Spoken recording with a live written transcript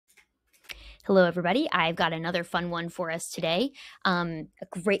Hello, everybody. I've got another fun one for us today. A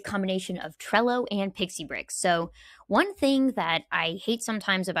great combination of Trello and Pixie Bricks. So, one thing that I hate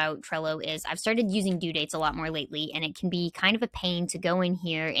sometimes about Trello is I've started using due dates a lot more lately, and it can be kind of a pain to go in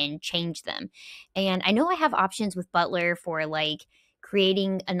here and change them. And I know I have options with Butler for like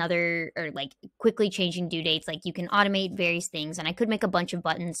creating another or like quickly changing due dates. Like you can automate various things, and I could make a bunch of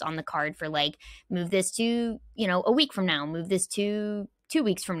buttons on the card for like move this to, a week from now, move this to 2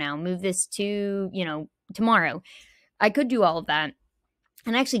 weeks from now, move this to, tomorrow. I could do all of that.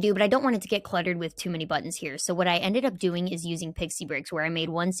 And I actually do, but I don't want it to get cluttered with too many buttons here. So what I ended up doing is using Pixie Bricks, where I made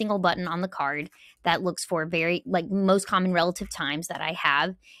one single button on the card that looks for very like most common relative times that I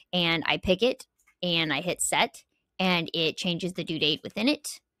have, and I pick it and I hit set, and it changes the due date within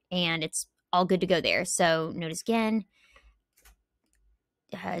it, and it's all good to go there. So notice again,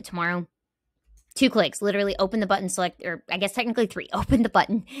 tomorrow, 2 clicks, literally open the button, select, or I guess technically three, open the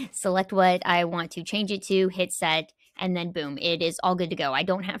button, select what I want to change it to, hit set, and then boom, it is all good to go. I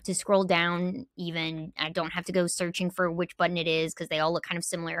don't have to scroll down even. I don't have to go searching for which button it is because they all look kind of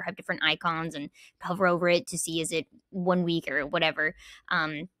similar, have different icons, and hover over it to see is it 1 week or whatever.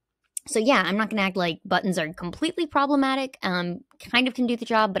 So yeah, I'm not going to act like buttons are completely problematic. Kind of can do the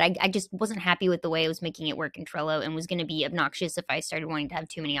job, but I just wasn't happy with the way I was making it work in Trello and was going to be obnoxious if I started wanting to have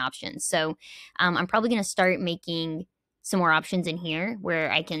too many options. So I'm probably going to start making some more options in here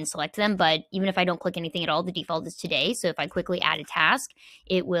where I can select them. But even if I don't click anything at all, the default is today. So if I quickly add a task,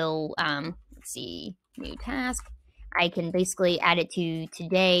 it will, let's see, new task. I can basically add it to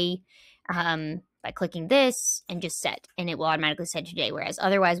today. By clicking this and just set, and it will automatically set today. Whereas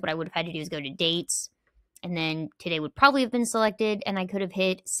otherwise, what I would have had to do is go to dates, and then today would probably have been selected, and I could have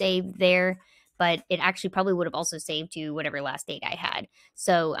hit save there, but it actually probably would have also saved to whatever last date I had.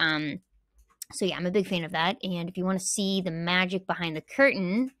 So, so yeah, I'm a big fan of that. And if you want to see the magic behind the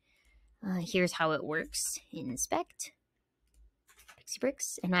curtain, here's how it works. Inspect Pixie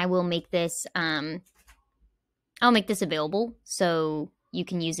Bricks, and I will make this. I'll make this available so you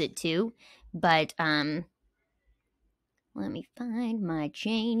can use it too. But let me find my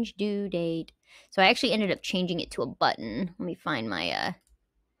change due date. So I actually ended up changing it to a button. Let me find my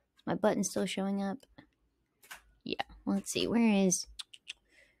my button still showing up. Yeah, let's see. Where is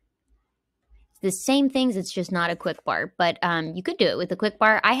the same things? It's just not a quick bar, but you could do it with a quick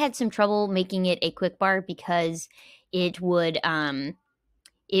bar. I had some trouble making it a quick bar because it would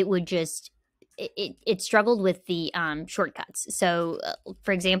just it struggled with the shortcuts. So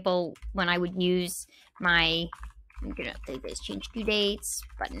for example, when I would use my I'm gonna update this change due dates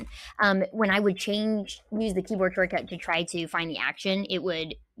button. When I would use the keyboard shortcut to try to find the action,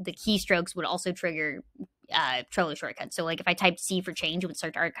 the keystrokes would also trigger Trello shortcuts. So like if I typed C for change, it would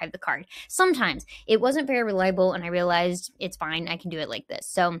start to archive the card. Sometimes it wasn't very reliable, and I realized it's fine. I can do it like this.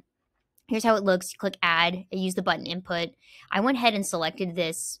 So here's how it looks. You click add, I use the button input. I went ahead and selected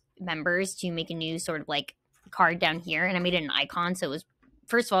this members to make a new sort of like card down here, and I made it an icon. So it was,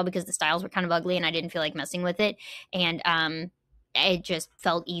 first of all, because the styles were kind of ugly and I didn't feel like messing with it. And it just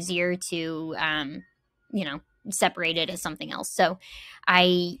felt easier to, separate it as something else. So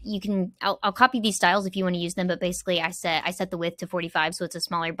I'll copy these styles if you want to use them, but basically I set the width to 45, so it's a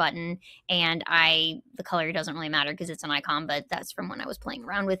smaller button, and the color doesn't really matter because it's an icon, but that's from when I was playing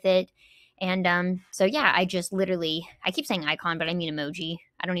around with it. And so yeah, I just literally, I keep saying icon, but I mean emoji.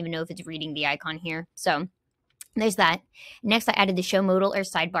 I don't even know if it's reading the icon here. So there's that. Next, I added the show modal or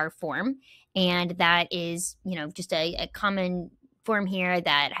sidebar form, and that is, just a common form here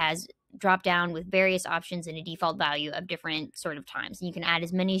that has drop down with various options and a default value of different sort of times. And you can add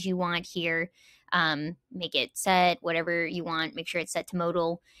as many as you want here. Make it set, whatever you want. Make sure it's set to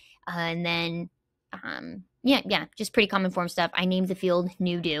modal. And then, yeah, just pretty common form stuff. I named the field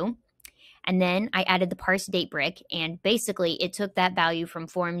new due. And then I added the parse date brick, and basically it took that value from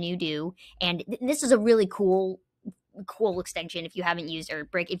form new due. And this is a really cool extension if you haven't used, or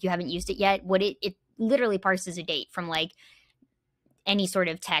brick if you haven't used it yet. What it literally parses a date from like any sort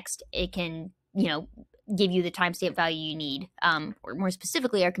of text. It can, give you the timestamp value you need, or more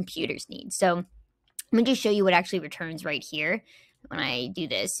specifically, our computers need. So I'm going to just show you what actually returns right here when I do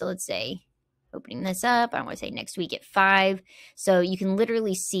this. So let's say, opening this up, I want to say next week at 5. So you can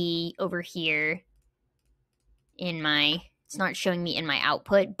literally see over here it's not showing me in my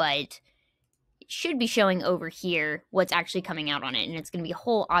output, but it should be showing over here what's actually coming out on it. And it's going to be a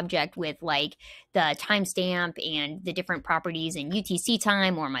whole object with like the timestamp and the different properties in UTC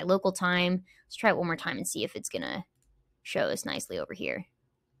time or my local time. Let's try it one more time and see if it's going to show us nicely over here.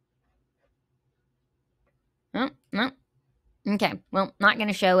 Oh, no. Okay, well, not going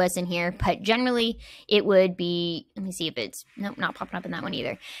to show us in here, but generally it would be, let me see if it's, nope, not popping up in that one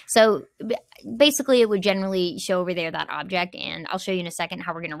either. So basically it would generally show over there that object, and I'll show you in a second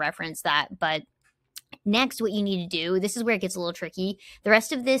how we're going to reference that. But next, what you need to do, this is where it gets a little tricky. The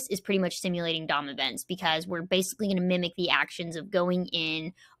rest of this is pretty much simulating DOM events, because we're basically going to mimic the actions of going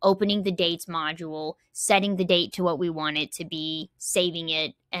in, opening the dates module, setting the date to what we want it to be, saving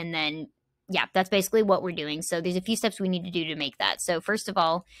it, and then yeah, that's basically what we're doing. So there's a few steps we need to do to make that. So first of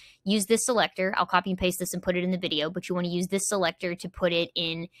all, use this selector. I'll copy and paste this and put it in the video, but you want to use this selector to put it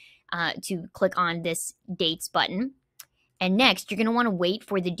in, to click on this dates button. And next, you're going to want to wait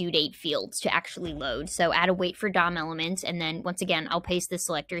for the due date fields to actually load. So add a wait for DOM element. And then once again, I'll paste this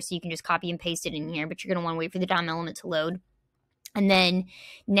selector so you can just copy and paste it in here, but you're going to want to wait for the DOM element to load. And then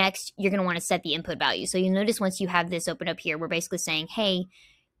next, you're going to want to set the input value. So you'll notice once you have this open up here, we're basically saying, hey,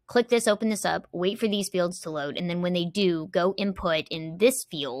 click this, open this up, wait for these fields to load. And then when they do, go input in this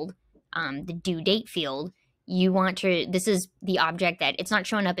field, the due date field. You want to, this is the object that it's not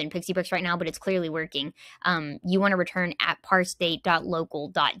showing up in Pixiebricks right now, but it's clearly working. You want to return at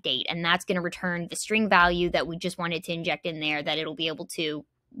parseDate.local.date, and that's going to return the string value that we just wanted to inject in there, that it'll be able to,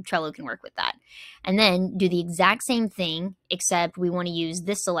 Trello can work with that. And then do the exact same thing, except we want to use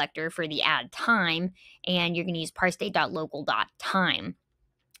this selector for the add time, and you're going to use parseDate.local.time.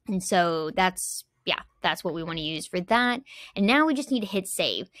 And so that's, yeah, that's what we want to use for that. And now we just need to hit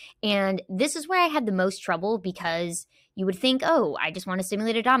save. And this is where I had the most trouble, because you would think, oh, I just want to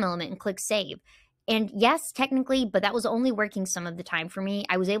simulate a DOM element and click save. And yes, technically, but that was only working some of the time for me.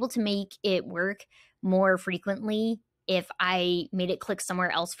 I was able to make it work more frequently if I made it click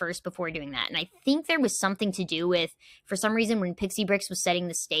somewhere else first before doing that. And I think there was something to do with, for some reason, when Pixiebricks was setting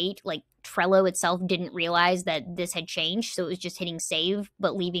the state, like Trello itself didn't realize that this had changed. So it was just hitting save,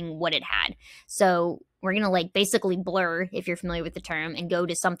 but leaving what it had. So we're going to like basically blur, if you're familiar with the term, and go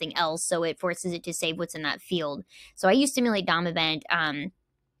to something else. So it forces it to save what's in that field. So I use simulate DOM event.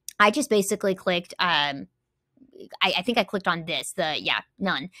 I just basically clicked, I think I clicked on this,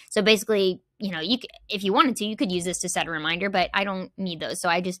 none. So basically, you know, if you wanted to, you could use this to set a reminder, but I don't need those. So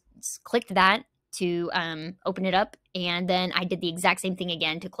I just clicked that to open it up, and then I did the exact same thing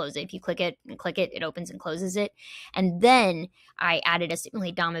again to close it. If you click it and click it, it opens and closes it. And then I added a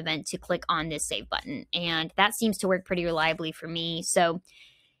simulate DOM event to click on this save button, and that seems to work pretty reliably for me. So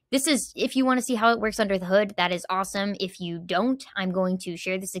this is, if you want to see how it works under the hood, that is awesome. If you don't, I'm going to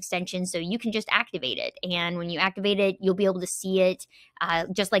share this extension so you can just activate it. And when you activate it, you'll be able to see it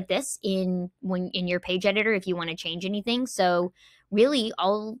just like this in your page editor if you want to change anything. So really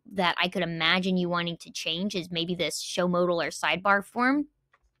all that I could imagine you wanting to change is maybe this show modal or sidebar form.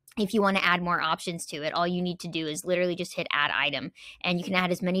 If you want to add more options to it, all you need to do is literally just hit add item, and you can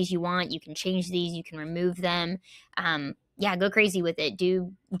add as many as you want. You can change these, you can remove them. Yeah, go crazy with it.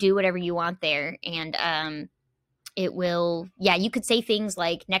 Do whatever you want there. And it will, yeah, you could say things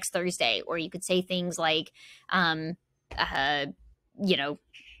like next Thursday, or you could say things like, you know,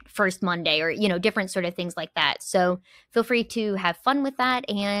 first Monday, or, you know, different sort of things like that. So feel free to have fun with that.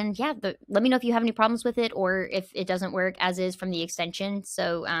 And yeah, let me know if you have any problems with it, or if it doesn't work as is from the extension.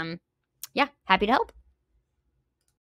 So yeah, happy to help.